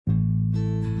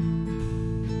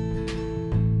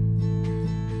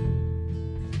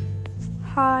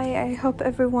Hi, I hope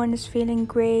everyone is feeling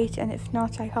great, and if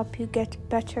not, I hope you get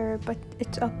better, but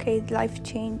it's okay, life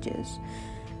changes.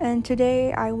 And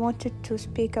today I wanted to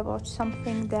speak about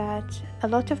something that a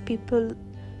lot of people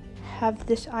have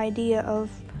this idea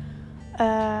of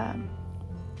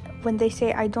when they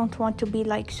say, I don't want to be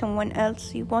like someone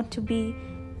else, you want to be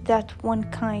that one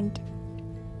kind.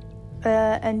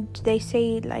 And they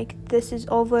say like this is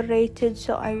overrated,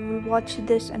 so I will watch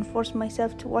this and force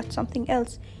myself to watch something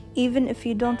else. Even if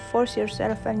you don't force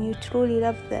yourself and you truly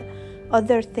love the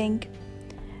other thing,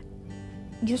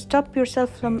 you stop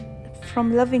yourself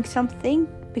from loving something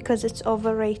because it's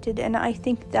overrated. And I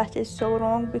think that is so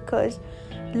wrong, because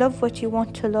love what you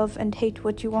want to love and hate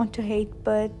what you want to hate,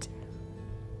 but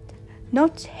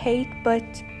not hate,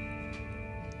 but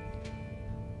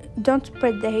don't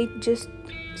spread the hate. Just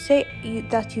say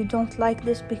that you don't like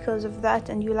this because of that,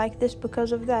 and you like this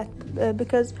because of that,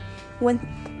 because when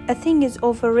a thing is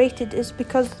overrated is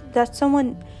because that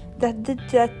someone that did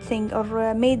that thing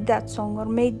or made that song or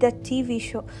made that TV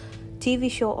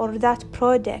show or that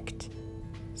product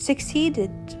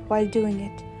succeeded while doing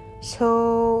it.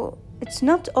 So it's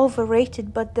not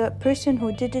overrated, but the person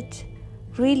who did it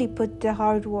really put the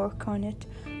hard work on it.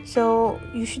 So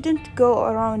you shouldn't go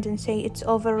around and say it's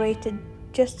overrated.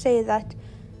 Just say that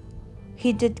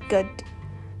he did good,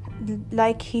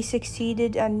 like he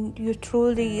succeeded, and you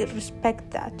truly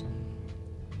respect that.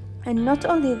 And not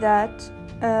only that,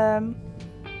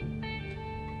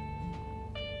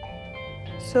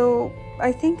 so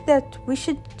I think that we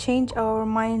should change our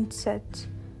mindset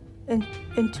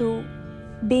into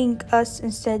being us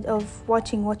instead of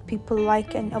watching what people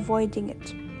like and avoiding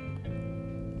it.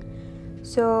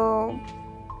 So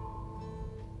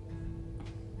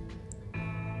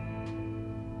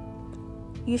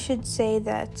you should say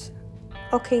that,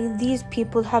 okay, these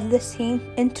people have the same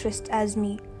interest as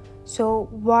me, so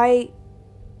why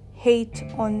hate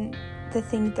on the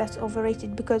thing that's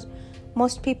overrated? Because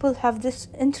most people have this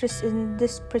interest in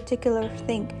this particular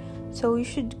thing. So you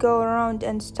should go around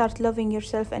and start loving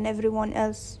yourself and everyone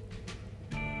else.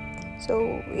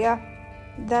 So yeah,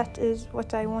 that is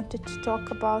what I wanted to talk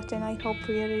about, and I hope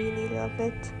you really love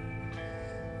it.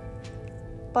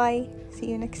 Bye, see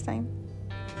you next time.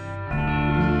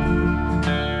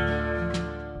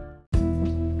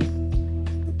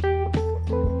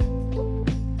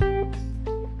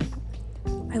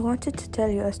 I wanted to tell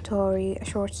you a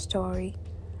short story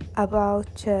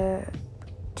about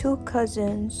two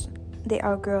cousins. They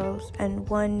are girls and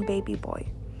one baby boy.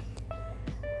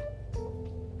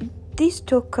 These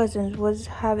two cousins was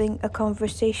having a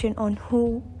conversation on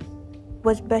who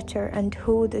was better and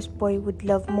who this boy would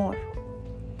love more.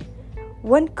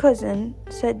 One cousin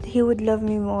said he would love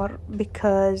me more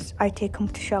because I take him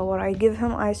to shower, I give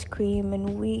him ice cream,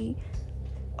 and we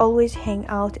always hang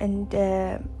out, and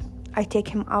I take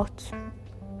him out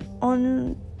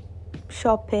on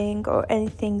shopping or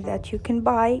anything that you can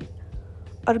buy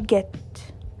or get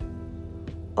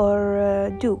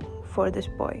or do for this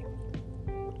boy.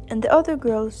 And the other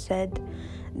girl said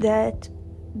that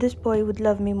this boy would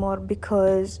love me more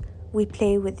because we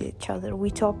play with each other,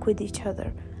 we talk with each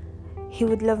other. He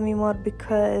would love me more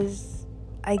because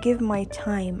I give my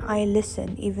time, I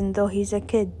listen. Even though he's a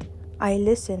kid, I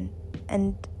listen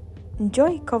and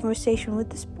enjoy conversation with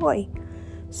this boy.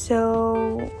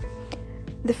 So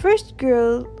the first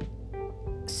girl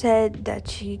said that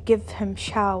she give him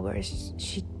showers,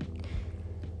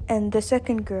 and the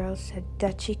second girl said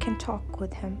that she can talk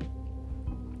with him.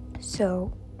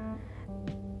 So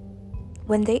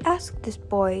when they asked this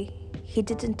boy, he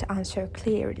didn't answer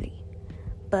clearly,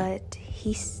 but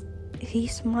he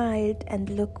smiled and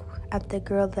looked at the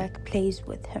girl that plays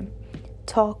with him,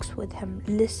 talks with him,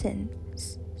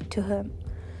 listens to him.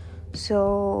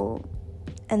 So,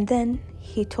 and then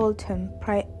he told her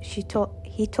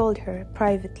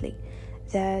privately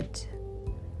that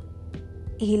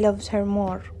he loves her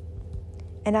more.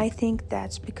 And I think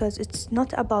that's because it's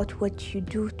not about what you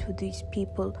do to these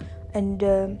people, and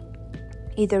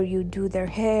either you do their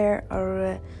hair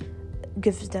or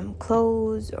gives them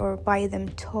clothes or buy them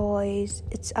toys.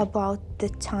 It's about the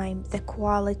time, the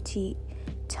quality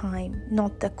time,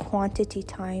 not the quantity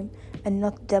time, and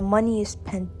not the money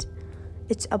spent.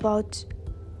 It's about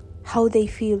how they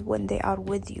feel when they are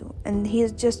with you. And he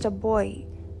is just a boy.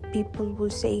 People will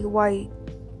say, why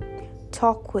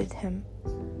talk with him?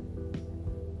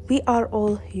 We are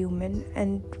all human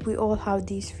and we all have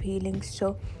these feelings,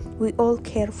 so we all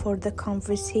care for the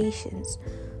conversations,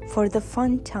 for the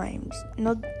fun times,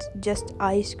 not just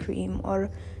ice cream or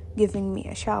giving me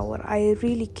a shower. I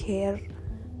really care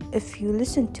if you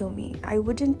listen to me. I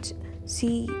wouldn't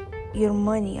see your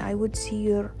money, I would see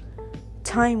your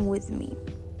time with me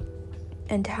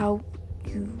and how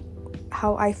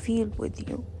I feel with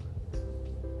you,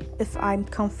 if I'm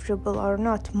comfortable or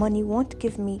not. Money won't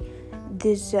give me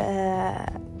this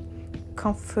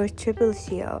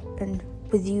comfortability and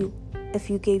with you. If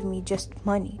you gave me just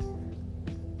money,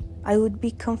 I would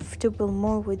be comfortable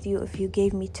more with you if you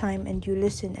gave me time and you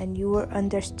listen and you were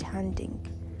understanding.